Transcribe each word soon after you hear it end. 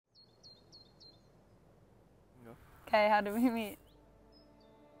Okay, how did we meet?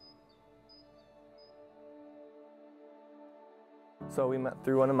 So we met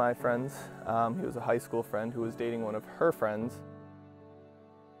through one of my friends. He was a high school friend who was dating one of her friends.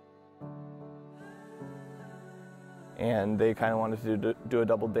 And they kind of wanted to do a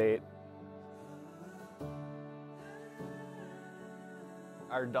double date.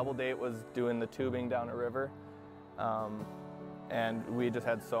 Our double date was doing the tubing down a river. And we just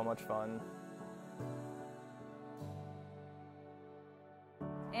had so much fun.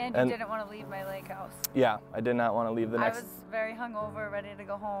 And you didn't want to leave my lake house. Yeah, I did not want to leave the next... I was very hungover, ready to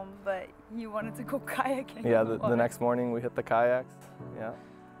go home, but you wanted to go kayaking. Yeah, the next morning we hit the kayaks. Yeah,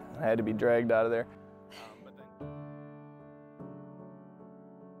 I had to be dragged out of there.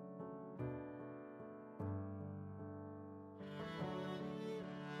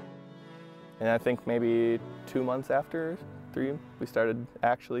 And I think maybe 2 months after, 3, we started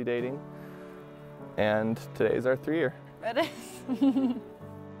actually dating. And today's our 3-year. It is.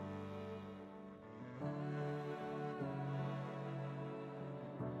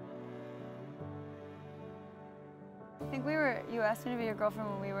 I think you asked me to be your girlfriend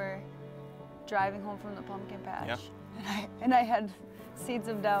when we were driving home from the pumpkin patch. Yeah. And I had seeds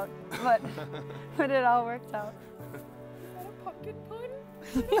of doubt, but it all worked out. Is that a pumpkin pun?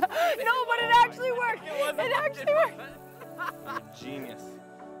 No, but it actually worked. It actually worked. Genius.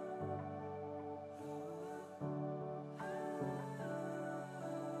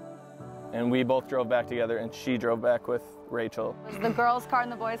 And we both drove back together, and she drove back with Rachel. It was the girls' car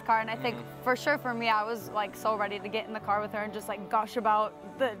and the boys' car, and I think for sure for me, I was like so ready to get in the car with her and just like gush about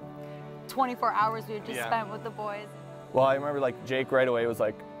the 24 hours we had just spent with the boys. Well, I remember like Jake right away was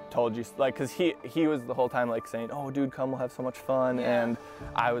like, told you, like, cause he was the whole time like saying, oh dude, come, we'll have so much fun. Yeah. And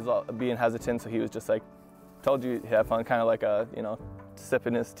I was being hesitant, so he was just like, told you have fun, kind of like a, you know,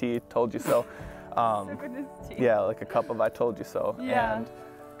 sipping his tea, told you so. Sipping his tea. Yeah, like a cup of I told you so. Yeah. And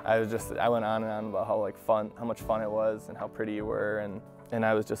I went on and on about how much fun it was and how pretty you were, and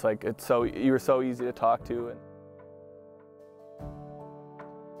I was just like, you were so easy to talk to. And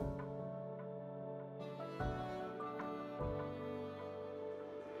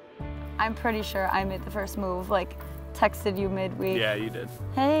I'm pretty sure I made the first move, like texted you midweek. Yeah, you did.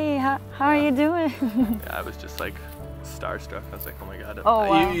 Hey, how are you doing? Yeah, I was just like starstruck. I was like, oh my God. Oh,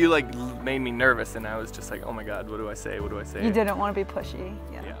 wow. You like made me nervous, and I was just like, oh my God, what do I say? What do I say? You didn't want to be pushy.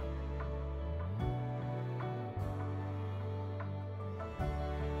 Yeah.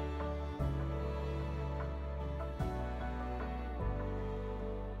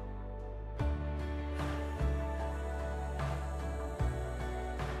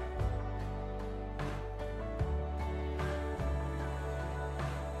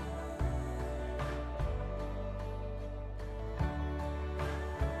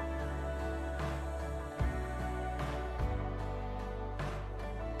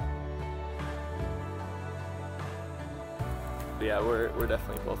 Yeah, we're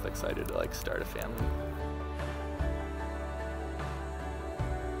definitely both excited to like start a family.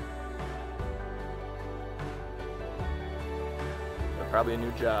 Probably a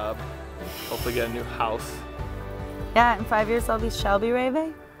new job, hopefully get a new house. Yeah, in 5 years I'll be Shelby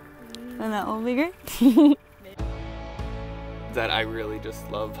Owen, and that will be great. That I really just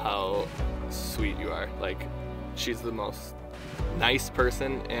love how sweet you are. Like, she's the most nice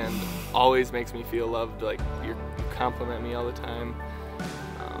person and always makes me feel loved. Like, you compliment me all the time.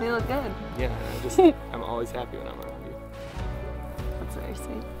 You look good. Yeah, I'm always happy when I'm around you. That's very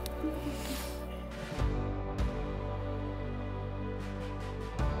sweet.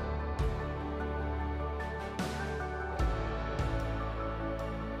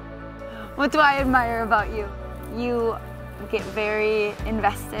 What do I admire about you? You get very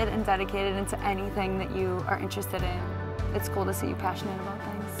invested and dedicated into anything that you are interested in. It's cool to see you passionate about things.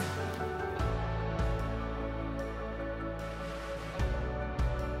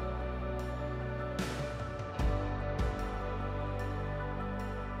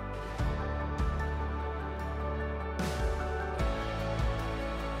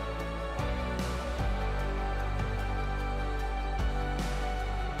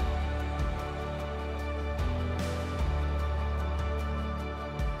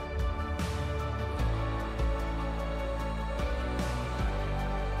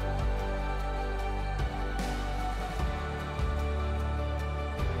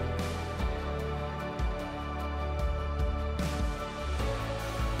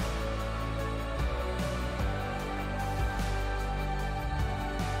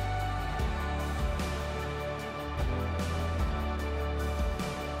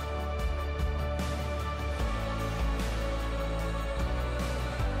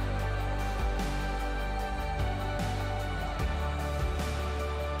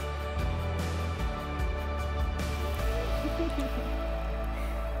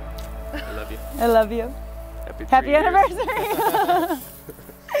 I love you. I love you. Happy 3 Happy years. anniversary.